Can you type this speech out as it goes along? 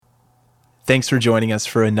Thanks for joining us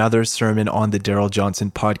for another sermon on the Daryl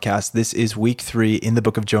Johnson podcast. This is week 3 in the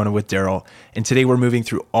book of Jonah with Daryl, and today we're moving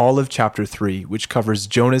through all of chapter 3, which covers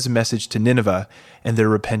Jonah's message to Nineveh and their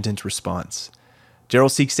repentant response.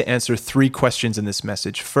 Daryl seeks to answer 3 questions in this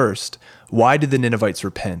message. First, why did the Ninevites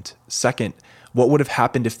repent? Second, what would have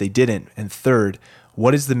happened if they didn't? And third,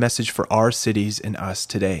 what is the message for our cities and us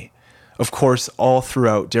today? Of course, all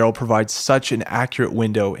throughout, Daryl provides such an accurate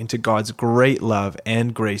window into God's great love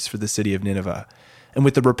and grace for the city of Nineveh. And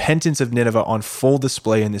with the repentance of Nineveh on full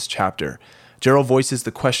display in this chapter, Daryl voices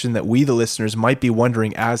the question that we, the listeners, might be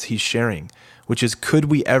wondering as he's sharing, which is, could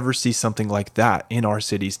we ever see something like that in our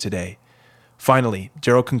cities today? Finally,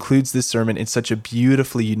 Daryl concludes this sermon in such a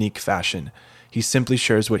beautifully unique fashion. He simply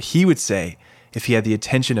shares what he would say if he had the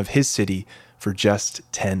attention of his city for just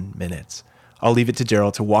 10 minutes. I'll leave it to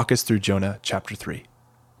Daryl to walk us through Jonah chapter 3.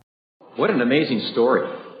 What an amazing story.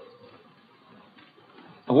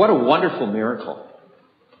 What a wonderful miracle.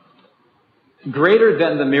 Greater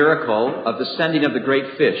than the miracle of the sending of the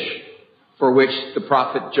great fish, for which the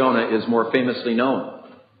prophet Jonah is more famously known.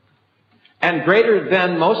 And greater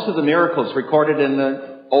than most of the miracles recorded in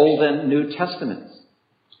the Old and New Testaments.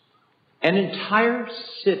 An entire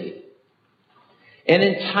city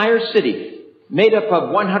made up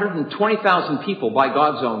of 120,000 people by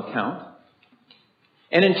God's own count.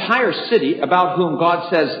 An entire city about whom God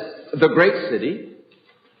says, the great city.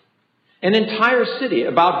 An entire city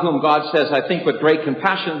about whom God says, I think with great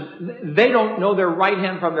compassion, they don't know their right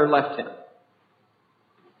hand from their left hand.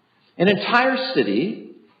 An entire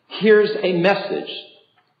city hears a message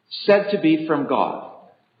said to be from God.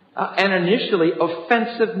 An initially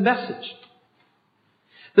offensive message.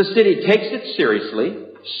 The city takes it seriously.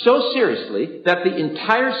 So seriously that the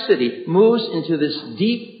entire city moves into this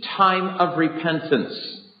deep time of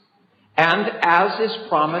repentance. And as is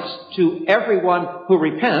promised to everyone who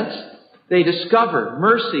repents, they discover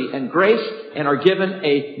mercy and grace and are given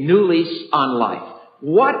a new lease on life.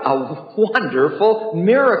 What a wonderful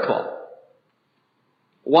miracle.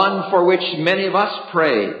 One for which many of us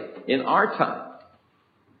pray in our time.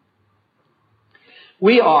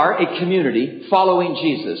 We are a community following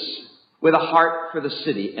Jesus, with a heart for the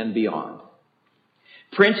city and beyond.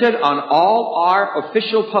 Printed on all our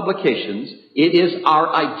official publications, it is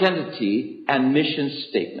our identity and mission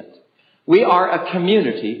statement. We are a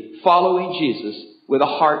community following Jesus with a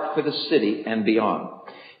heart for the city and beyond.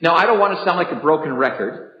 Now, I don't want to sound like a broken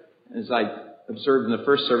record. As I observed in the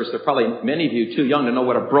first service, there are probably many of you too young to know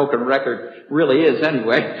what a broken record really is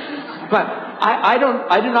anyway. But I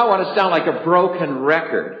do not want to sound like a broken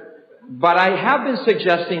record. But I have been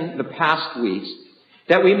suggesting the past weeks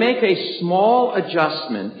that we make a small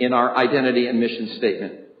adjustment in our identity and mission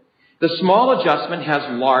statement. The small adjustment has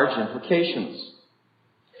large implications.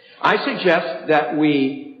 I suggest that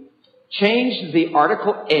we change the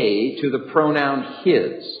article A to the pronoun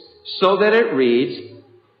his, so that it reads,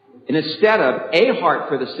 and instead of a heart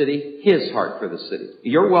for the city, his heart for the city.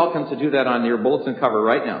 You're welcome to do that on your bulletin cover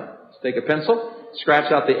right now. Let's take a pencil,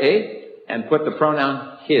 scratch out the A, and put the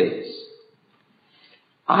pronoun his.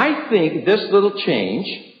 I think this little change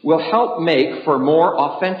will help make for more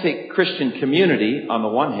authentic Christian community on the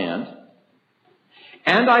one hand,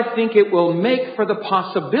 and I think it will make for the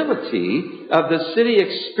possibility of the city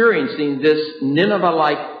experiencing this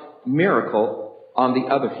Nineveh-like miracle on the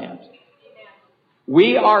other hand.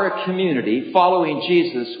 We are a community following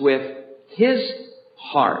Jesus with his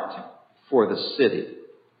heart for the city.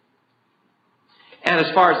 And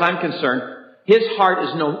as far as I'm concerned, his heart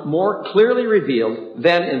is no more clearly revealed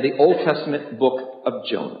than in the Old Testament book of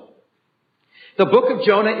Jonah. The book of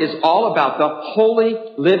Jonah is all about the holy,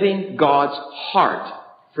 living God's heart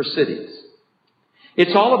for cities.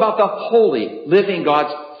 It's all about the holy, living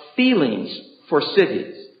God's feelings for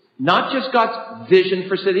cities. Not just God's vision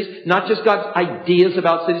for cities, not just God's ideas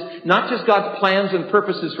about cities, not just God's plans and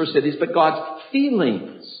purposes for cities, but God's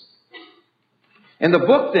feelings. And the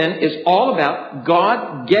book then is all about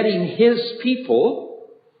God getting his people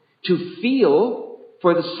to feel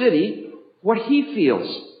for the city what he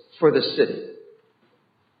feels for the city.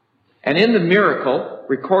 And in the miracle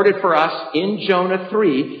recorded for us in Jonah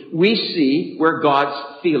 3, we see where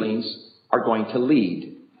God's feelings are going to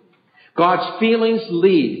lead. God's feelings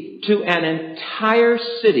lead to an entire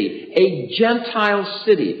city, a Gentile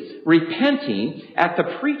city, repenting at the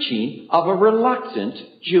preaching of a reluctant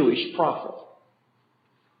Jewish prophet.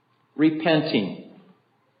 Repenting.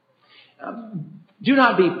 Do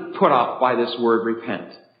not be put off by this word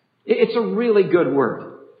repent. It's a really good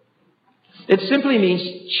word. It simply means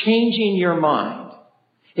changing your mind.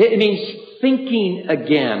 It means thinking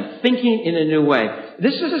again, thinking in a new way.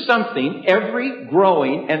 this is something every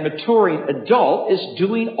growing and maturing adult is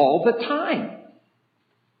doing all the time.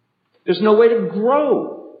 There's no way to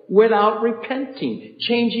grow without repenting,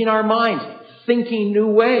 changing our minds, thinking new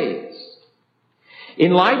ways.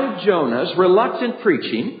 In light of Jonah's reluctant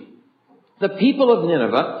preaching, the people of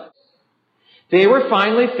Nineveh, they were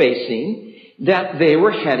finally facing that they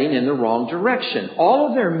were heading in the wrong direction. All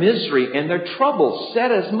of their misery and their troubles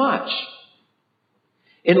said as much.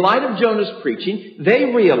 In light of Jonah's preaching, they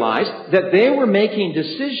realized that they were making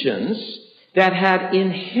decisions that had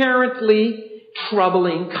inherently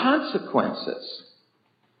troubling consequences.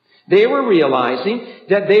 They were realizing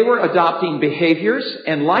that they were adopting behaviors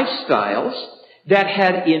and lifestyles that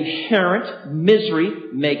had inherent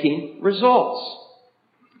misery-making results.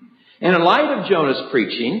 And in light of Jonah's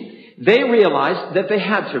preaching, they realized that they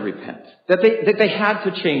had to repent, that they had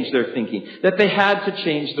to change their thinking, that they had to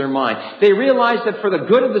change their mind. They realized that for the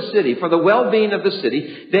good of the city, for the well-being of the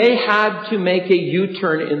city, they had to make a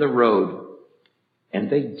U-turn in the road. And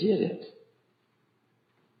they did it.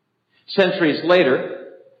 Centuries later,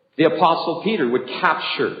 the Apostle Peter would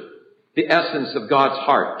capture the essence of God's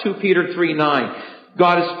heart. 2 Peter 3:9,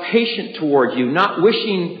 God is patient toward you, not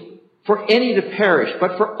wishing for any to perish,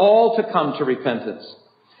 but for all to come to repentance.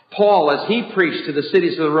 Paul, as he preached to the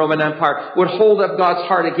cities of the Roman Empire, would hold up God's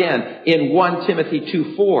heart again in 1 Timothy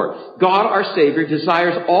 2:4. God, our Savior,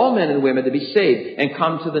 desires all men and women to be saved and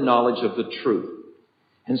come to the knowledge of the truth.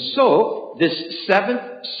 And so, this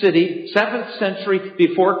 7th century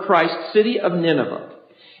before Christ city of Nineveh,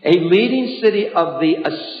 a leading city of the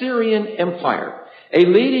Assyrian Empire, a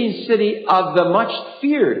leading city of the much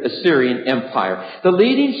feared Assyrian Empire, the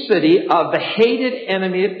leading city of the hated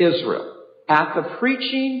enemy of Israel, at the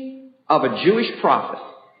preaching of a Jewish prophet,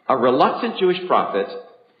 a reluctant Jewish prophet,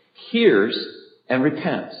 hears and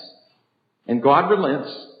repents. And God relents.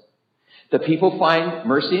 The people find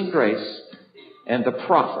mercy and grace, and the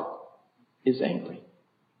prophet is angry.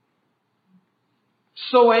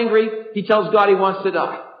 So angry, he tells God he wants to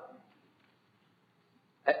die.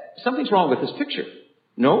 Something's wrong with this picture.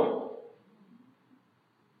 No?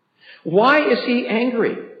 Why is he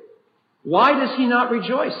angry? Why does he not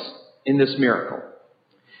rejoice in this miracle?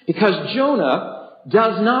 Because Jonah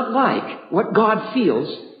does not like what God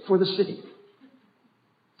feels for the city.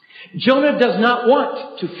 Jonah does not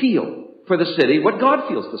want to feel for the city what God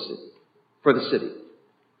feels for the city.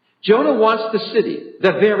 Jonah wants the city,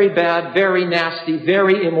 the very bad, very nasty,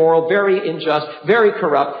 very immoral, very unjust, very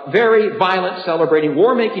corrupt, very violent, celebrating,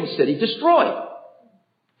 war-making city destroyed.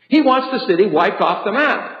 He wants the city wiped off the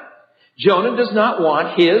map. Jonah does not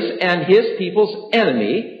want his and his people's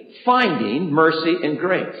enemy finding mercy and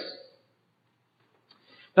grace.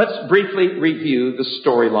 Let's briefly review the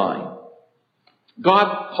storyline.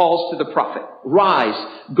 God calls to the prophet, "Rise,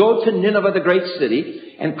 go to Nineveh, the great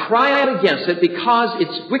city, and cry out against it because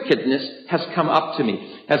its wickedness has come up to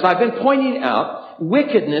me." As I've been pointing out,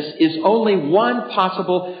 wickedness is only one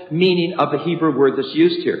possible meaning of the Hebrew word that's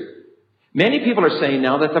used here. Many people are saying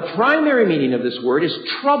now that the primary meaning of this word is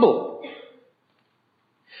trouble.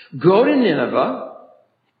 Go to Nineveh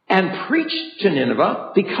and preach to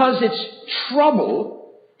Nineveh because its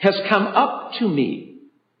trouble has come up to me.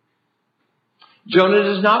 Jonah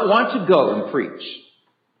does not want to go and preach.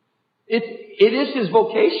 It is his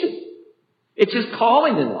vocation. It's his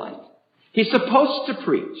calling in life. He's supposed to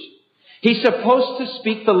preach. He's supposed to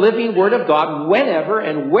speak the living word of God whenever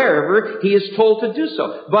and wherever he is told to do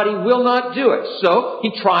so. But he will not do it. So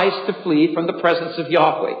he tries to flee from the presence of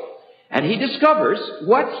Yahweh. And he discovers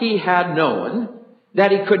what he had known,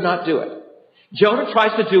 that he could not do it. Jonah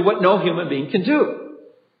tries to do what no human being can do.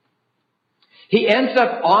 He ends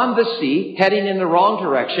up on the sea, heading in the wrong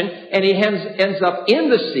direction, and he ends up in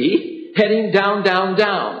the sea, heading down, down,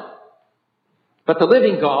 down. But the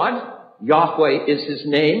living God, Yahweh is his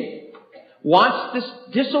name, wants this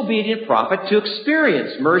disobedient prophet to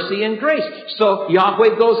experience mercy and grace. So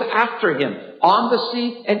Yahweh goes after him on the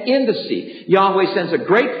sea and in the sea. Yahweh sends a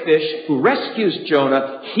great fish who rescues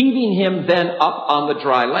Jonah, heaving him then up on the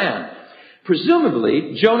dry land.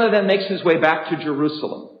 Presumably, Jonah then makes his way back to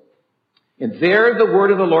Jerusalem. And there the word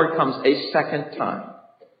of the Lord comes a second time.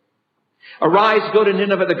 "Arise, go to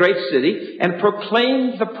Nineveh, the great city, and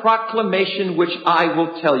proclaim the proclamation which I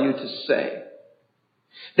will tell you to say."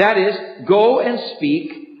 That is, go and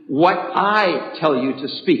speak what I tell you to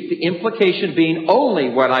speak. The implication being only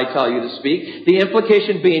what I tell you to speak. The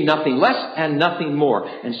implication being nothing less and nothing more.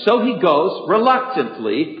 And so he goes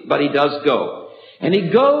reluctantly, but he does go. And he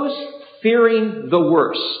goes fearing the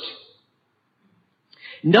worst.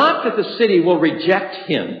 Not that the city will reject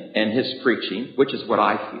him and his preaching, which is what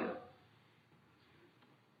I fear.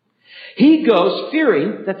 He goes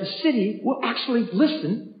fearing that the city will actually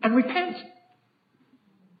listen and repent.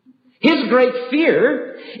 His great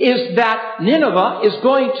fear is that Nineveh is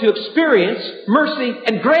going to experience mercy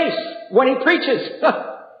and grace when he preaches.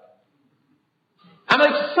 I'm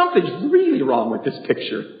like, something's really wrong with this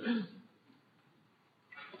picture.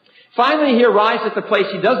 Finally, he arrives at the place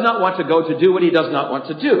he does not want to go to do what he does not want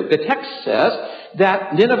to do. The text says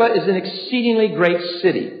that Nineveh is an exceedingly great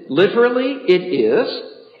city. Literally, it is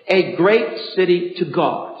a great city to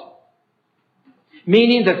God.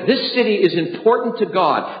 Meaning that this city is important to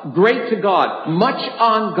God, great to God, much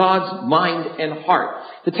on God's mind and heart.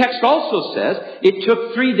 The text also says it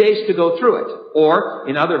took 3 days to go through it, or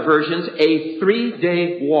in other versions, a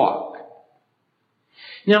 3-day walk.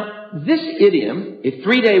 Now, this idiom, a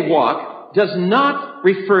 3-day walk, does not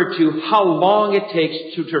refer to how long it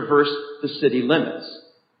takes to traverse the city limits.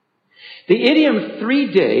 The idiom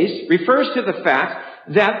 3 days refers to the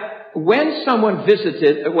fact that when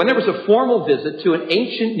there was a formal visit to an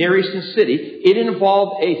ancient Near Eastern city, it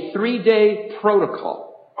involved a 3-day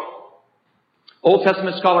protocol. Old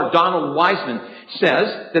Testament scholar Donald Wiseman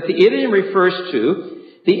says that the idiom refers to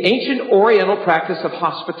the ancient Oriental practice of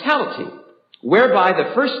hospitality, whereby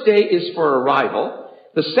the first day is for arrival,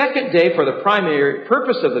 the second day for the primary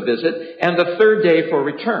purpose of the visit, and the third day for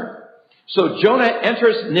return. So Jonah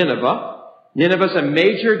enters Nineveh. Nineveh is a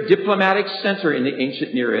major diplomatic center in the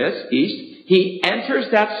ancient Near East. He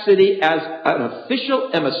enters that city as an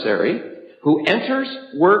official emissary who enters,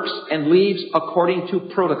 works, and leaves according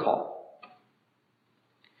to protocol.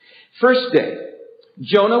 First day,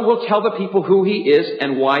 Jonah will tell the people who he is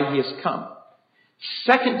and why he has come.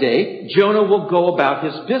 Second day, Jonah will go about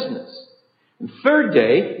his business. And third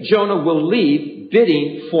day, Jonah will leave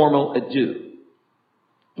bidding formal adieu.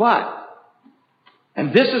 But,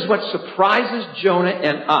 and this is what surprises Jonah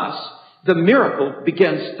and us, the miracle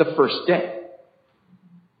begins the first day.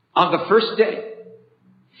 On the first day,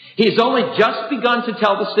 he's only just begun to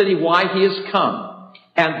tell the city why he has come,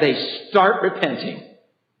 and they start repenting.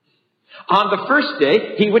 On the first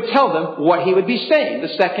day, he would tell them what he would be saying.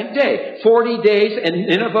 The second day, 40 days and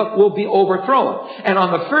Nineveh will be overthrown. And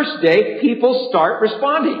on the first day, people start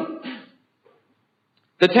responding.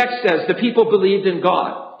 The text says the people believed in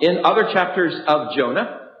God. In other chapters of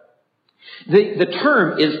Jonah, the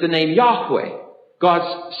term is the name Yahweh,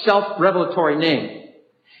 God's self-revelatory name.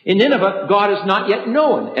 In Nineveh, God is not yet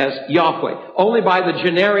known as Yahweh, only by the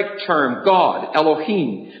generic term God,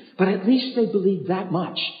 Elohim. But at least they believed that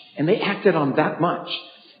much, and they acted on that much.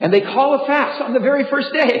 And they call a fast on the very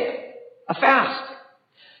first day. A fast.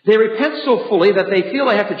 They repent so fully that they feel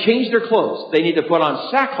they have to change their clothes. They need to put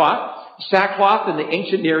on sackcloth. Sackcloth in the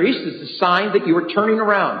ancient Near East is a sign that you are turning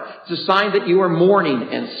around. It's a sign that you are mourning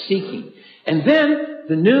and seeking. And then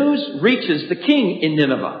the news reaches the king in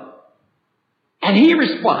Nineveh. And he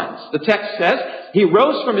responds. The text says, he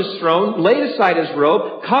rose from his throne, laid aside his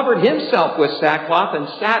robe, covered himself with sackcloth,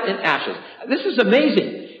 and sat in ashes. This is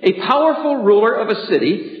amazing. A powerful ruler of a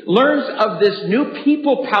city learns of this new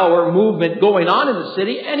people power movement going on in the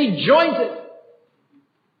city, and he joins it.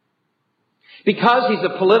 Because he's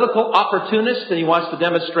a political opportunist and he wants to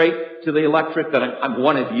demonstrate to the electorate that I'm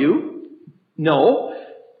one of you? No.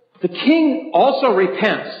 The king also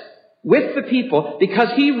repents with the people because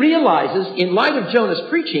he realizes, in light of Jonah's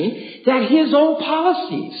preaching, that his own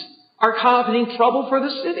policies are causing trouble for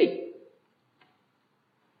the city.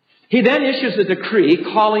 He then issues a decree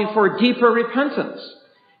calling for deeper repentance.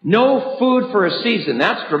 No food for a season.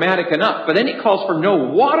 That's dramatic enough. But then he calls for no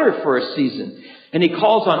water for a season. And he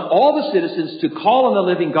calls on all the citizens to call on the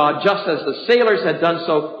living God, just as the sailors had done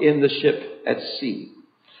so in the ship at sea.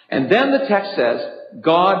 And then the text says,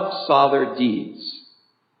 God saw their deeds.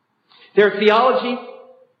 Their theology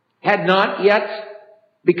had not yet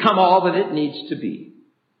become all that it needs to be.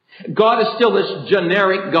 God is still this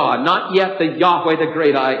generic God, not yet the Yahweh, the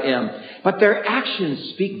great I am. But their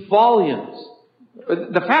actions speak volumes.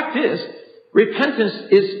 The fact is,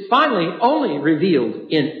 repentance is finally only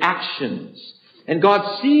revealed in actions. And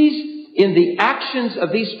God sees in the actions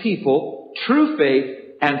of these people true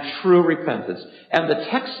faith and true repentance. And the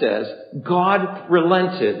text says, God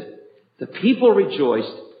relented, the people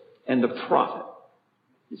rejoiced, and the prophet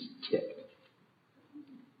is ticked.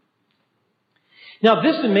 Now,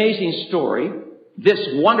 this amazing story, this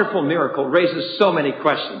wonderful miracle, raises so many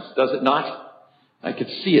questions, does it not? I could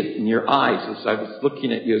see it in your eyes as I was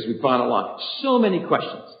looking at you as we've gone along. So many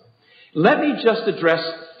questions. Let me just address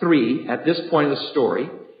 3 at this point of the story.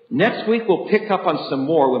 Next week, we'll pick up on some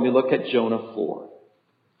more when we look at Jonah 4.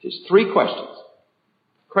 Just 3 questions.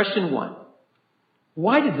 Question 1.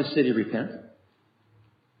 Why did the city repent?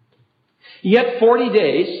 Yet 40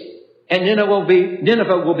 days and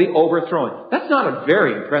Nineveh will be overthrown. That's not a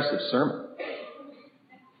very impressive sermon.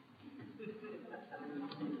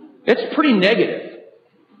 It's pretty negative,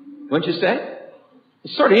 wouldn't you say?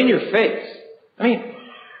 It's sort of in your face. I mean,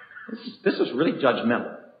 this is really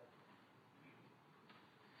judgmental.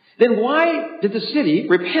 Then why did the city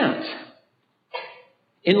repent?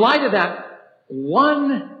 In light of that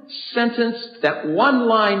one sentence, that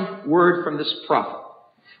one-line word from this prophet.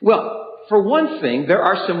 Well, for one thing, there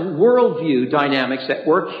are some worldview dynamics at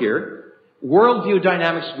work here. Worldview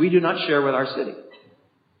dynamics we do not share with our city.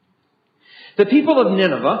 The people of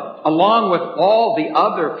Nineveh, along with all the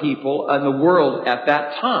other people in the world at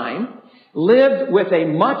that time, lived with a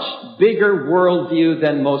much bigger worldview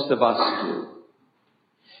than most of us do.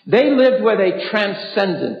 They lived with a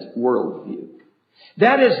transcendent worldview.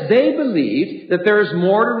 That is, they believed that there is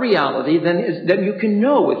more to reality than you can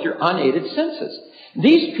know with your unaided senses.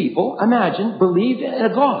 These people, imagine, believed in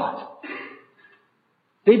a God.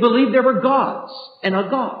 They believed there were gods and a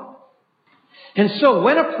God. And so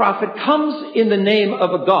when a prophet comes in the name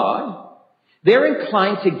of a God, they're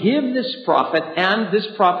inclined to give this prophet and this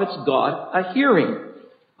prophet's God a hearing.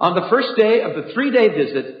 On the first day of the 3-day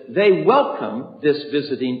visit, they welcome this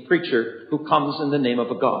visiting preacher who comes in the name of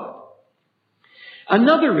a God.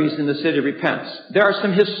 Another reason the city repents, there are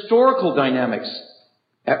some historical dynamics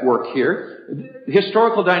at work here,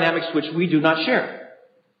 historical dynamics which we do not share.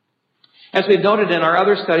 As we've noted in our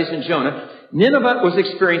other studies in Jonah, Nineveh was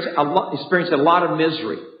experiencing a lot of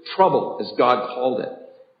misery, trouble, as God called it.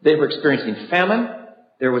 They were experiencing famine,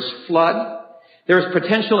 there was flood, there was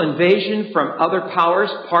potential invasion from other powers.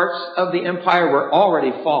 Parts of the empire were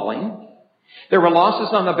already falling. There were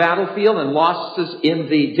losses on the battlefield and losses in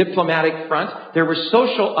the diplomatic front. There was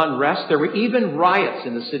social unrest. There were even riots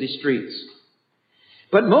in the city streets.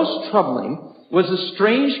 But most troubling was a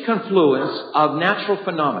strange confluence of natural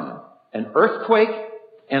phenomena, an earthquake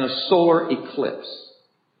and a solar eclipse.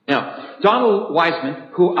 Now, Donald Wiseman,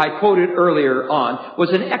 who I quoted earlier on, was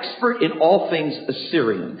an expert in all things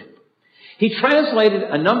Assyrian. He translated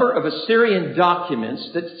a number of Assyrian documents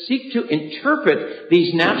that seek to interpret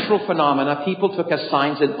these natural phenomena people took as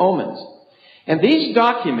signs and omens. And these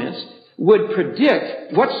documents would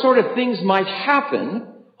predict what sort of things might happen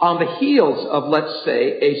on the heels of, let's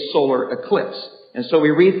say, a solar eclipse. And so we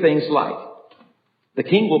read things like, the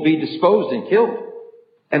king will be disposed and killed,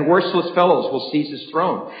 and worthless fellows will seize his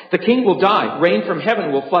throne. The king will die. Rain from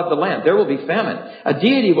heaven will flood the land. There will be famine. A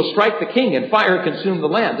deity will strike the king, and fire consume the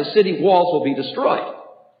land. The city walls will be destroyed.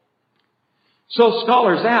 So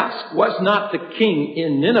scholars ask, was not the king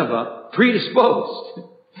in Nineveh predisposed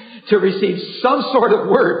to receive some sort of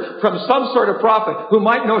word from some sort of prophet who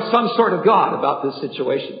might know some sort of God about this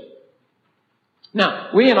situation?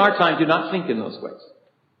 Now, we in our time do not think in those ways.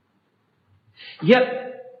 Yet,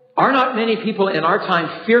 are not many people in our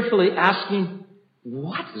time fearfully asking,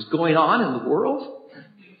 what is going on in the world?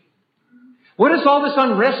 What does all this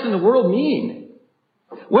unrest in the world mean?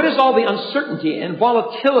 What does all the uncertainty and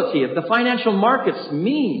volatility of the financial markets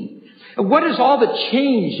mean? And what does all the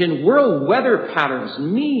change in world weather patterns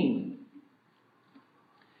mean?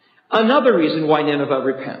 Another reason why Nineveh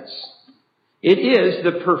repents. It is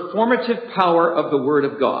the performative power of the Word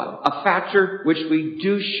of God, a factor which we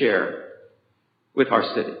do share with our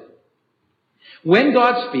city. When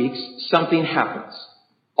God speaks, something happens.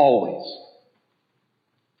 Always.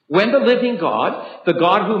 When the living God, the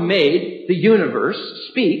God who made the universe,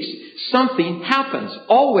 speaks, something happens.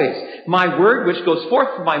 Always. My word which goes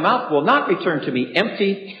forth from my mouth will not return to me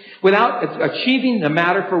empty without achieving the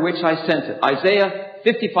matter for which I sent it. Isaiah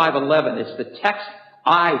 55:11 is the text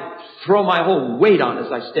I throw my whole weight on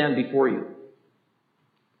as I stand before you.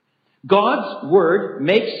 God's word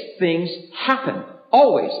makes things happen.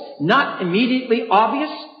 Always. Not immediately obvious,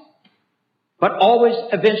 but always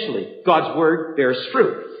eventually God's word bears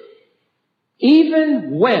fruit.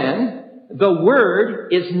 Even when the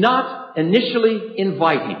word is not initially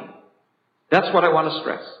inviting. That's what I want to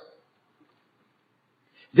stress.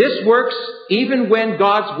 This works even when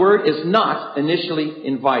God's word is not initially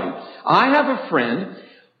inviting. I have a friend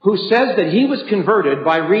who says that he was converted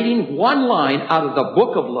by reading one line out of the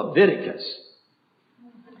book of Leviticus.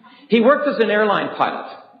 He worked as an airline pilot,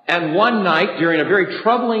 and one night during a very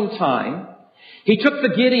troubling time, he took the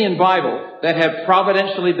Gideon Bible that had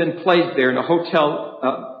providentially been placed there in the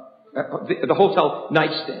hotel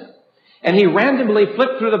nightstand, and he randomly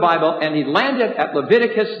flipped through the Bible, and he landed at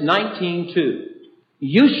Leviticus 19:2.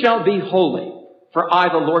 You shall be holy, for I,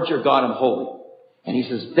 the Lord your God, am holy. And he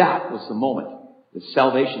says that was the moment that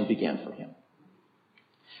salvation began for him.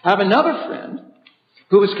 I have another friend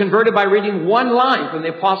who was converted by reading one line from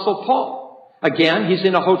the Apostle Paul. Again, he's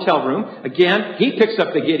in a hotel room. Again, he picks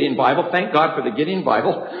up the Gideon Bible. Thank God for the Gideon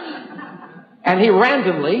Bible. And he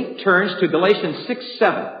randomly turns to Galatians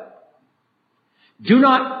 6:7. Do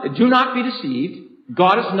not be deceived.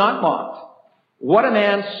 God is not mocked. What a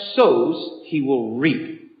man sows, he will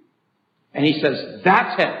reap. And he says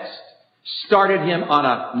that text started him on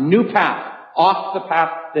a new path, off the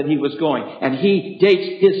path that he was going. And he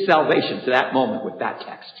dates his salvation to that moment with that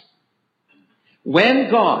text. When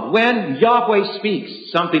Yahweh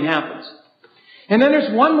speaks, something happens. And then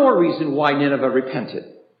there's one more reason why Nineveh repented.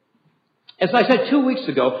 As I said 2 weeks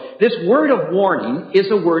ago, this word of warning is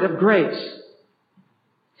a word of grace.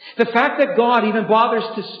 The fact that God even bothers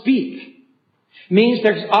to speak means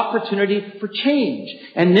there's opportunity for change.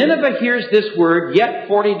 And Nineveh hears this word, yet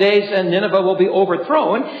 40 days and Nineveh will be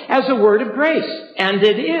overthrown, as a word of grace. And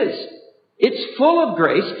it is. It's full of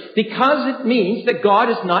grace because it means that God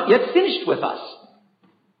is not yet finished with us.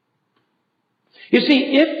 You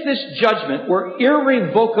see, if this judgment were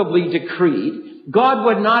irrevocably decreed, God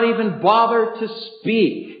would not even bother to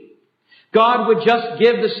speak. God would just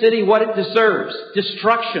give the city what it deserves,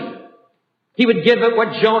 destruction. He would give it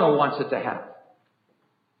what Jonah wants it to have.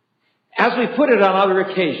 As we put it on other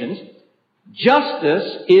occasions,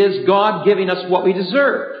 justice is God giving us what we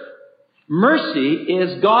deserve. Mercy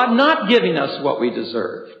is God not giving us what we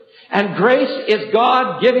deserve. And grace is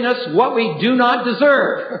God giving us what we do not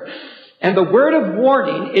deserve. And the word of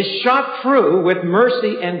warning is shot through with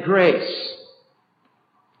mercy and grace.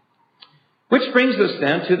 Which brings us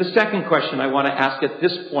then to the second question I want to ask at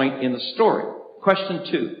this point in the story. Question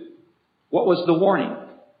 2. What was the warning?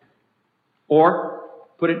 Or,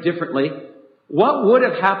 put it differently, what would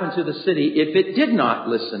have happened to the city if it did not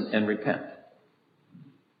listen and repent?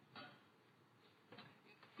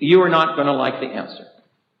 You are not going to like the answer.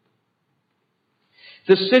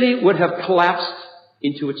 The city would have collapsed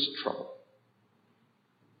into its trouble.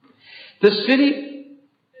 The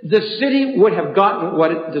city would have gotten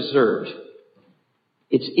what it deserved.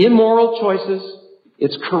 Its immoral choices,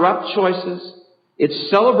 its corrupt choices, its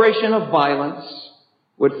celebration of violence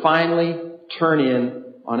would finally turn in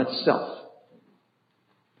on itself.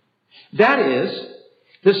 That is,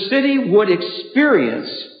 the city would experience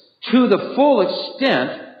to the full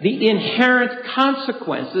extent the inherent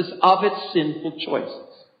consequences of its sinful choices.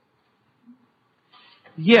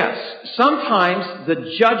 Yes, sometimes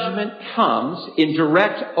the judgment comes in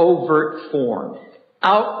direct, overt form,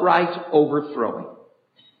 outright overthrowing.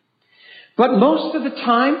 But most of the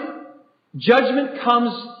time, judgment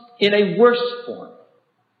comes in a worse form.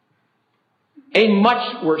 A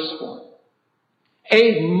much worse form.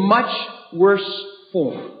 A much worse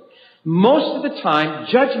form. Most of the time,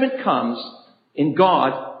 judgment comes in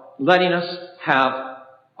God letting us have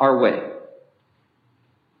our way.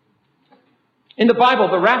 In the Bible,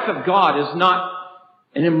 the wrath of God is not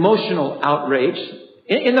an emotional outrage.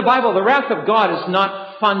 In the Bible, the wrath of God is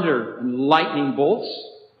not thunder and lightning bolts.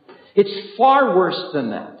 It's far worse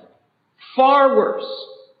than that. Far worse.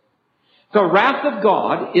 The wrath of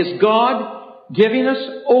God is God giving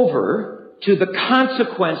us over to the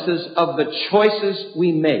consequences of the choices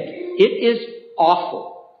we make. It is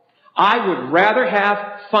awful. I would rather have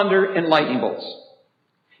thunder and lightning bolts.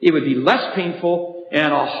 It would be less painful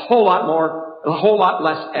and a whole lot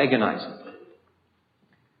less agonizing.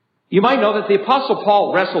 You might know that the Apostle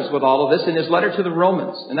Paul wrestles with all of this in his letter to the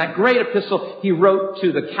Romans, in that great epistle he wrote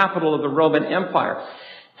to the capital of the Roman Empire.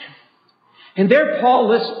 And there Paul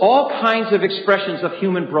lists all kinds of expressions of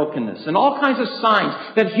human brokenness and all kinds of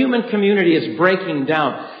signs that human community is breaking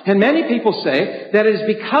down. And many people say that it is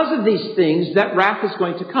because of these things that wrath is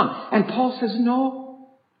going to come. And Paul says, no.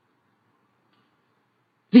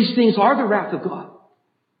 These things are the wrath of God.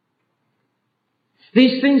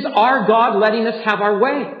 These things are God letting us have our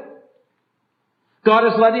way. God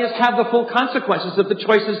is letting us have the full consequences of the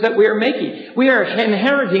choices that we are making. We are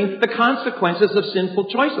inheriting the consequences of sinful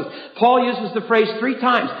choices. Paul uses the phrase 3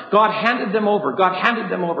 times. God handed them over. God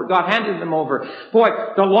handed them over. God handed them over. Boy,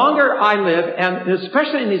 the longer I live, and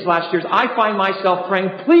especially in these last years, I find myself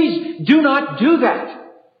praying, please do not do that.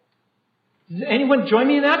 Does anyone join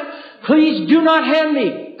me in that? Please do not hand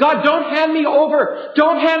me. God, don't hand me over.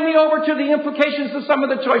 Don't hand me over to the implications of some of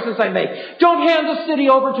the choices I make. Don't hand the city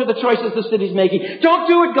over to the choices the city's making. Don't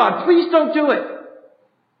do it, God. Please don't do it.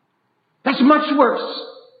 That's much worse.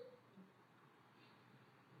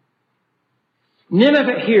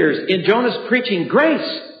 Nineveh hears in Jonah's preaching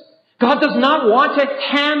grace. God does not want to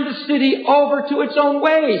hand the city over to its own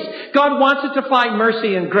ways. God wants it to find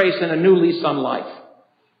mercy and grace and a new lease on life.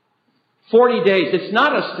 40 days, it's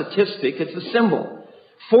not a statistic, it's a symbol.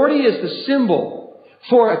 40 is the symbol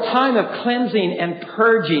For a time of cleansing and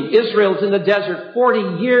purging. Israel's in the desert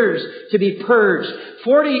 40 years to be purged.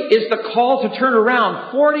 40 is the call to turn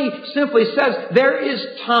around. 40 simply says there is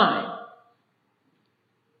time.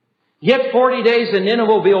 Yet 40 days and Nineveh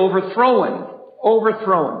will be overthrown.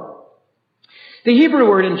 The Hebrew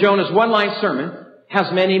word in Jonah's one-line sermon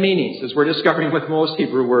has many meanings, as we're discovering with most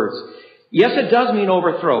Hebrew words. Yes, it does mean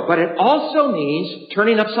overthrow, but it also means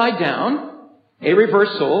turning upside down, a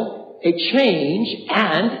reversal, a change,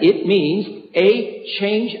 and it means a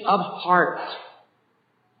change of heart.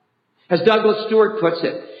 As Douglas Stewart puts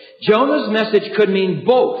it, Jonah's message could mean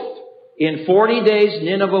both. In 40 days,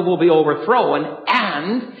 Nineveh will be overthrown,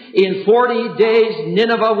 and in 40 days,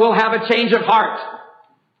 Nineveh will have a change of heart.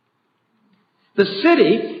 The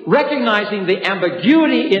city, recognizing the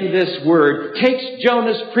ambiguity in this word, takes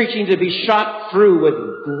Jonah's preaching to be shot through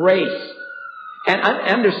with grace and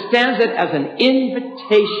understands it as an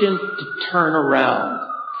invitation to turn around.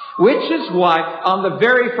 Which is why on the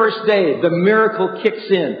very first day, the miracle kicks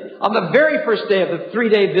in. On the very first day of the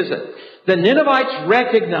 3-day visit, the Ninevites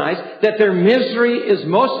recognize that their misery is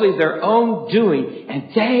mostly their own doing, and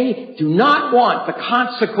they do not want the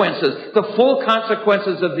consequences, the full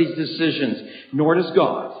consequences of these decisions, nor does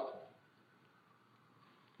God.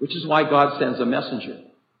 Which is why God sends a messenger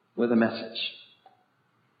with a message.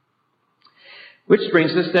 Which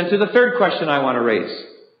brings us then to the third question I want to raise.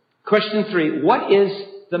 Question 3, what is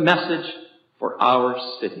the message for our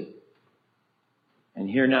city? And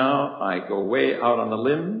here now I go way out on the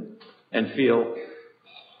limb and feel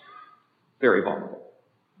very vulnerable.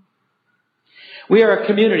 We are a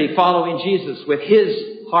community following Jesus with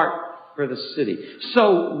his heart for the city.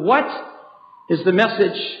 So what is the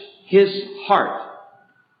message his heart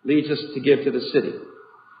leads us to give to the city?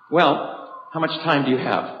 Well, how much time do you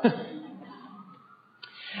have?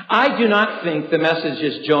 I do not think the message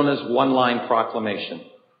is Jonah's one-line proclamation.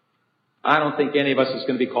 I don't think any of us is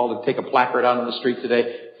going to be called to take a placard out on the street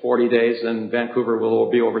today, 40 days, and Vancouver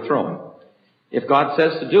will be overthrown. If God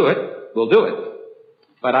says to do it, we'll do it.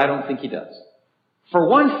 But I don't think he does. For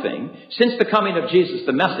one thing, since the coming of Jesus,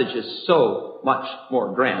 the message is so much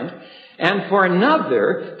more grand. And for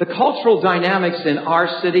another, the cultural dynamics in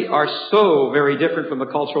our city are so very different from the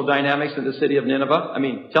cultural dynamics in the city of Nineveh. I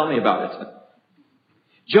mean, tell me about it.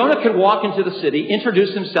 Jonah could walk into the city,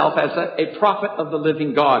 introduce himself as a prophet of the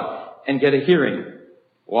living God, and get a hearing.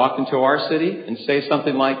 Walk into our city and say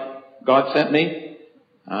something like, God sent me?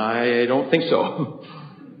 I don't think so.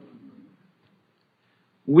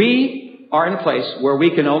 We are in a place where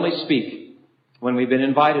we can only speak when we've been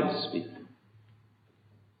invited to speak.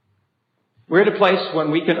 We're at a place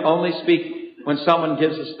when we can only speak when someone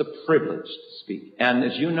gives us the privilege to speak. And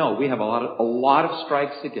as you know, we have a lot of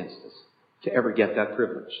strikes against us to ever get that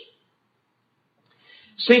privilege.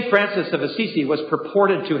 St. Francis of Assisi was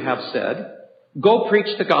purported to have said, go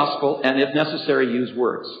preach the gospel and if necessary use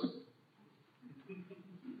words.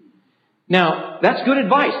 Now, that's good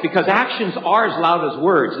advice because actions are as loud as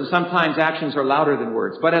words and sometimes actions are louder than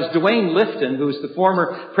words. But as Dwayne Lifton, who is the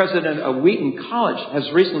former president of Wheaton College,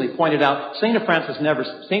 has recently pointed out, St. Francis never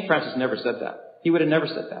said that. He would have never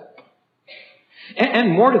said that.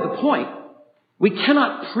 And more to the point, we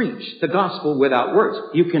cannot preach the gospel without words.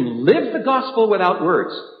 You can live the gospel without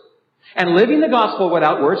words. And living the gospel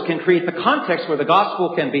without words can create the context where the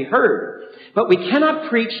gospel can be heard. But we cannot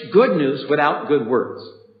preach good news without good words.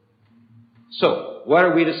 So, what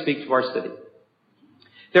are we to speak to our city?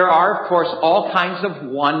 There are, of course, all kinds of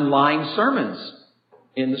one-line sermons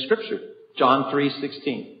in the Scripture. John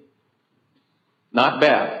 3:16. Not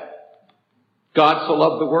bad. God so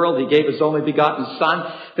loved the world, he gave his only begotten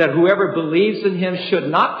Son, that whoever believes in him should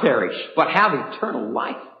not perish, but have eternal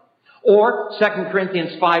life. Or 2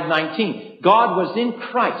 Corinthians 5:19. God was in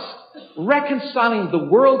Christ, reconciling the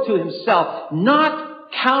world to himself,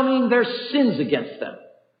 not counting their sins against them.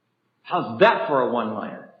 How's that for a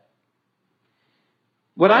one-liner?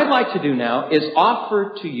 What I'd like to do now is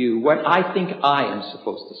offer to you what I think I am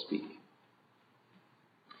supposed to speak.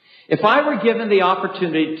 If I were given the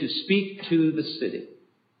opportunity to speak to the city,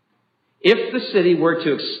 if the city were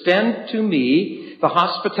to extend to me the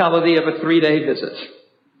hospitality of a 3-day visit,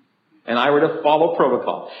 and I were to follow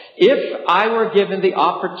protocol, if I were given the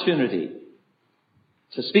opportunity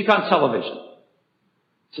to speak on television,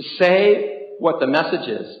 to say what the message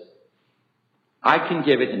is, I can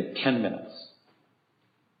give it in 10 minutes.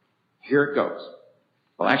 Here it goes.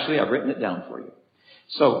 Well, actually, I've written it down for you.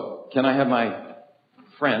 So, can I have my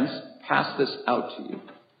friends pass this out to you?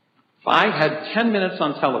 If I had 10 minutes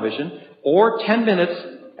on television or 10 minutes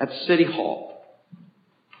at City Hall,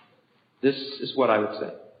 this is what I would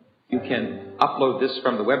say. You can upload this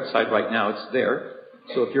from the website right now. It's there.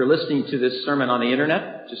 So if you're listening to this sermon on the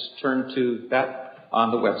internet, just turn to that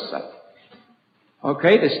on the website.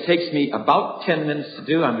 Okay, this takes me about 10 minutes to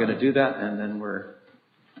do. I'm going to do that, and then we'll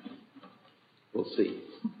see.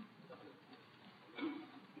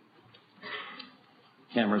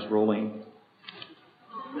 Camera's rolling.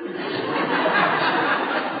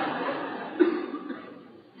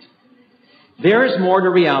 There is more to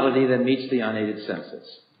reality than meets the unaided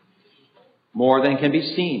senses. More than can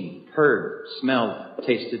be seen, heard, smelled,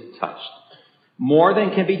 tasted, touched. More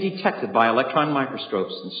than can be detected by electron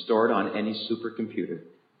microscopes and stored on any supercomputer.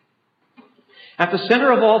 At the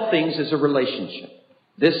center of all things is a relationship.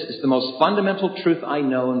 This is the most fundamental truth I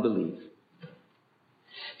know and believe.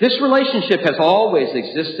 This relationship has always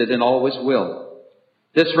existed and always will.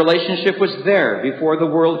 This relationship was there before the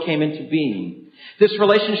world came into being. This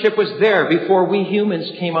relationship was there before we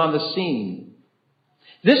humans came on the scene.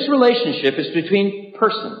 This relationship is between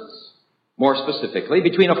persons, more specifically,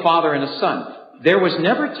 between a father and a son. There was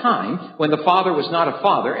never a time when the father was not a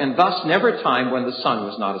father, and thus never a time when the son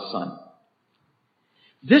was not a son.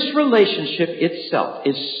 This relationship itself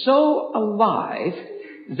is so alive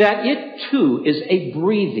that it too is a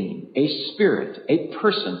breathing, a spirit, a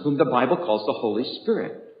person whom the Bible calls the Holy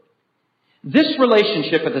Spirit. This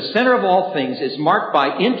relationship at the center of all things is marked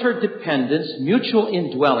by interdependence, mutual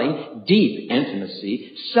indwelling, deep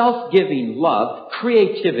intimacy, self-giving love,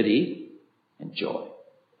 creativity, and joy.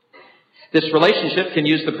 This relationship can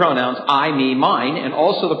use the pronouns I, me, mine, and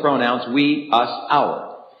also the pronouns we, us,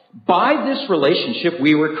 our. By this relationship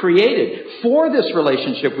we were created. For this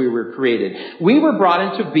relationship we were created. We were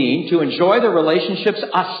brought into being to enjoy the relationship's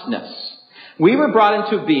usness. We were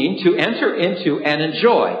brought into being to enter into and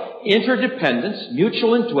enjoy interdependence,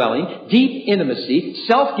 mutual indwelling, deep intimacy,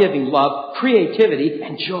 self-giving love, creativity,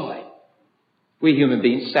 and joy. We human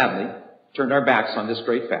beings, sadly, turned our backs on this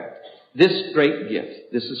great fact. This great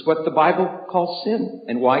gift. This is what the Bible calls sin,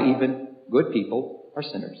 and why even good people are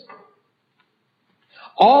sinners.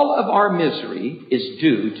 All of our misery is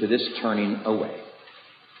due to this turning away.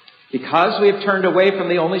 Because we have turned away from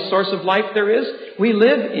the only source of life there is, we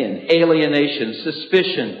live in alienation,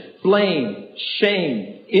 suspicion, blame,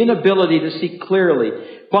 shame, inability to see clearly,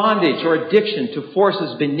 bondage or addiction to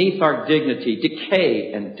forces beneath our dignity,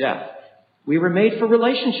 decay and death. We were made for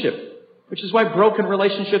relationship, which is why broken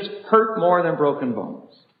relationships hurt more than broken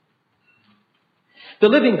bones. The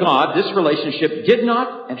living God, this relationship did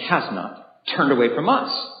not and has not turned away from us.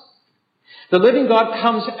 The living God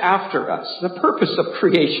comes after us. The purpose of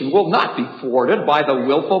creation will not be thwarted by the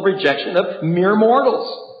willful rejection of mere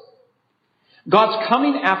mortals. God's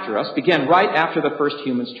coming after us began right after the first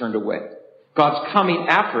humans turned away. God's coming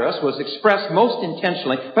after us was expressed most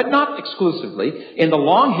intentionally, but not exclusively, in the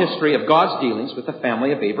long history of God's dealings with the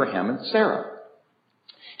family of Abraham and Sarah.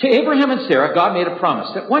 To Abraham and Sarah, God made a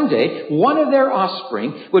promise that one day, one of their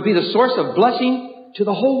offspring would be the source of blessing to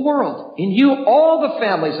the whole world. In you, all the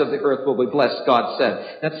families of the earth will be blessed, God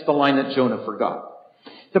said. That's the line that Jonah forgot.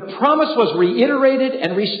 The promise was reiterated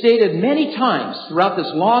and restated many times throughout this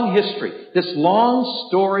long history, this long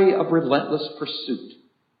story of relentless pursuit.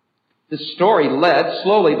 This story led,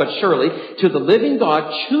 slowly but surely, to the living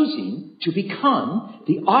God choosing to become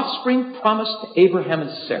the offspring promised to Abraham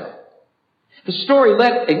and Sarah. The story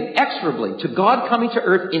led inexorably to God coming to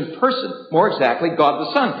earth in person. More exactly, God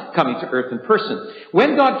the Son coming to earth in person.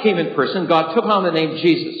 When God came in person, God took on the name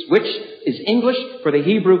Jesus, which is English for the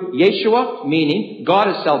Hebrew Yeshua, meaning God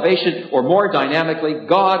is salvation, or more dynamically,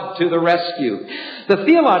 God to the rescue. The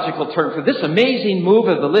theological term for this amazing move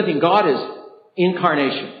of the living God is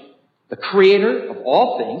incarnation. The creator of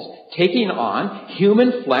all things taking on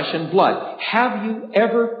human flesh and blood. Have you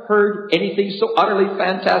ever heard anything so utterly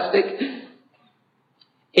fantastic?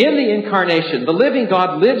 In the incarnation, the living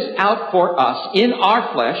God lives out for us in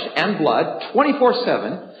our flesh and blood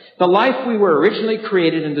 24/7, the life we were originally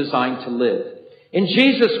created and designed to live. In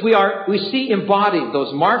Jesus, we see embodied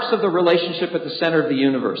those marks of the relationship at the center of the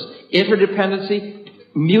universe. Interdependency,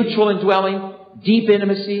 mutual indwelling, deep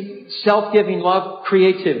intimacy, self-giving love,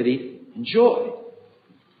 creativity, and joy.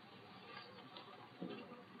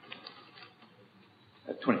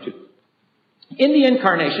 22. In the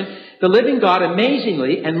incarnation, the living God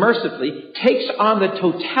amazingly and mercifully takes on the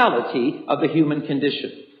totality of the human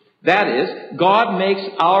condition. That is, God makes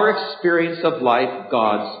our experience of life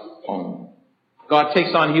God's own. God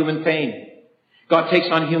takes on human pain. God takes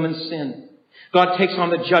on human sin. God takes on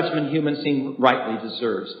the judgment human sin rightly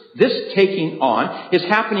deserves. This taking on is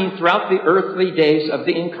happening throughout the earthly days of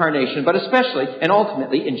the incarnation, but especially and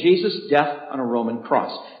ultimately in Jesus' death on a Roman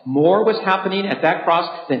cross. More was happening at that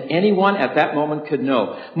cross than anyone at that moment could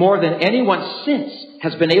know. More than anyone since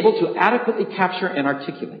has been able to adequately capture and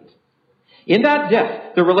articulate. In that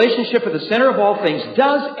death, the relationship at the center of all things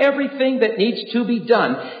does everything that needs to be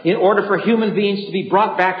done in order for human beings to be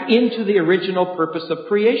brought back into the original purpose of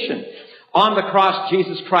creation. On the cross,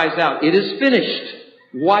 Jesus cries out, "It is finished."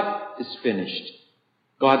 What is finished?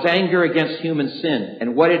 God's anger against human sin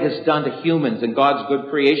and what it has done to humans and God's good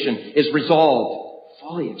creation is resolved,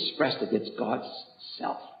 fully expressed against God's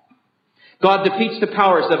self. God defeats the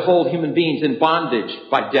powers that hold human beings in bondage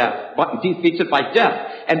by death. Defeats it by death.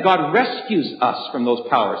 And God rescues us from those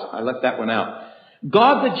powers. I left that one out.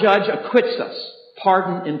 God the judge acquits us,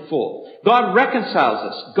 pardon in full. God reconciles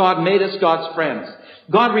us. God made us God's friends.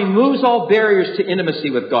 God removes all barriers to intimacy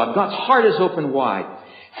with God. God's heart is open wide.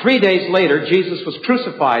 3 days later, Jesus was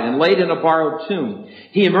crucified and laid in a borrowed tomb.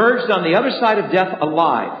 He emerged on the other side of death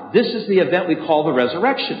alive. This is the event we call the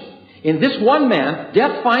resurrection. In this one man,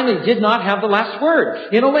 death finally did not have the last word.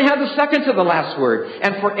 It only had the second to the last word.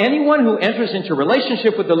 And for anyone who enters into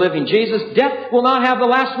relationship with the living Jesus, death will not have the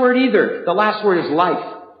last word either. The last word is life.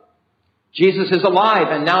 Jesus is alive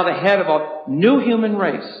and now the head of a new human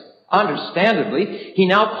race. Understandably, he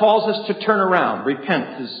now calls us to turn around.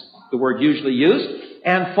 Repent is the word usually used.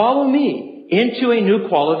 And follow me into a new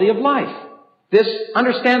quality of life. This,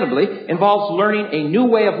 understandably, involves learning a new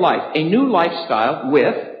way of life, a new lifestyle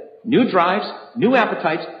with new drives, new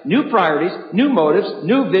appetites, new priorities, new motives,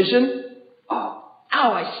 new vision.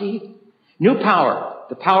 I see. New power.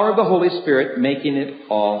 The power of the Holy Spirit making it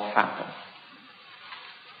all happen.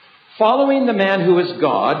 Following the man who is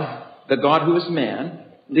God, the God who is man,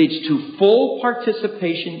 leads to full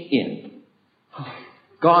participation in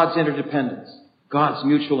God's interdependence, God's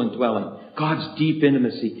mutual indwelling, God's deep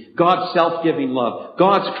intimacy, God's self-giving love,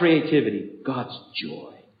 God's creativity, God's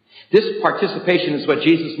joy. This participation is what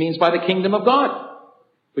Jesus means by the kingdom of God,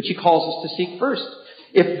 which he calls us to seek first.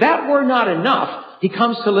 If that were not enough, he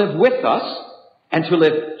comes to live with us and to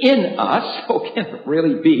live in us, so can it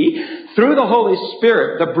really be, through the Holy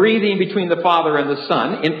Spirit, the breathing between the Father and the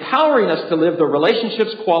Son, empowering us to live the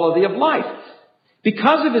relationship's quality of life.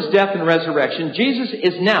 Because of his death and resurrection, Jesus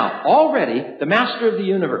is now already the master of the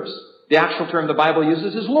universe. The actual term the Bible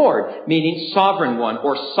uses is Lord, meaning sovereign one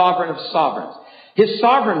or sovereign of sovereigns. His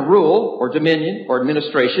sovereign rule or dominion or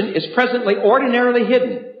administration is presently ordinarily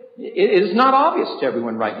hidden. It is not obvious to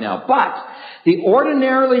everyone right now, but the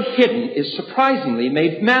ordinarily hidden is surprisingly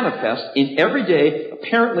made manifest in everyday,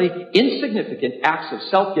 apparently insignificant acts of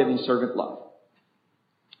self-giving servant love.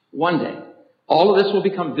 One day, all of this will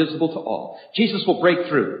become visible to all. Jesus will break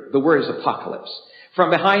through. The word is apocalypse. From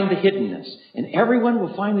behind the hiddenness. And everyone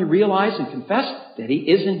will finally realize and confess that he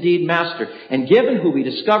is indeed master. And given who we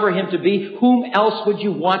discover him to be, whom else would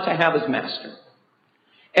you want to have as master?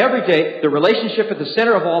 Every day, the relationship at the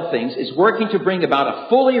center of all things is working to bring about a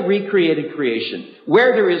fully recreated creation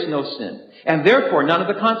where there is no sin, and therefore none of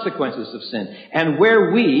the consequences of sin, and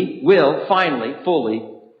where we will finally, fully,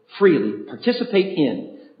 freely participate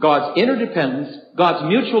in God's interdependence, God's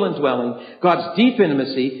mutual indwelling, God's deep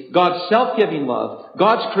intimacy, God's self-giving love,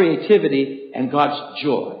 God's creativity, and God's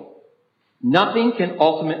joy. Nothing can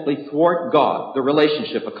ultimately thwart God, the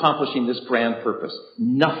relationship, accomplishing this grand purpose.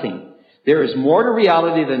 Nothing. There is more to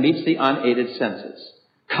reality than meets the unaided senses.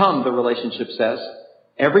 Come, the relationship says,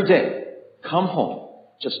 every day, come home.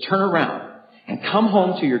 Just turn around and come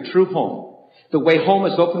home to your true home. The way home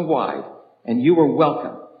is open wide, and you are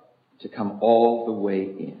welcome to come all the way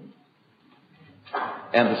in.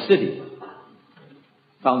 And the city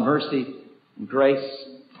found mercy and grace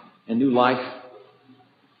and new life,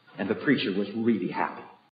 and the preacher was really happy.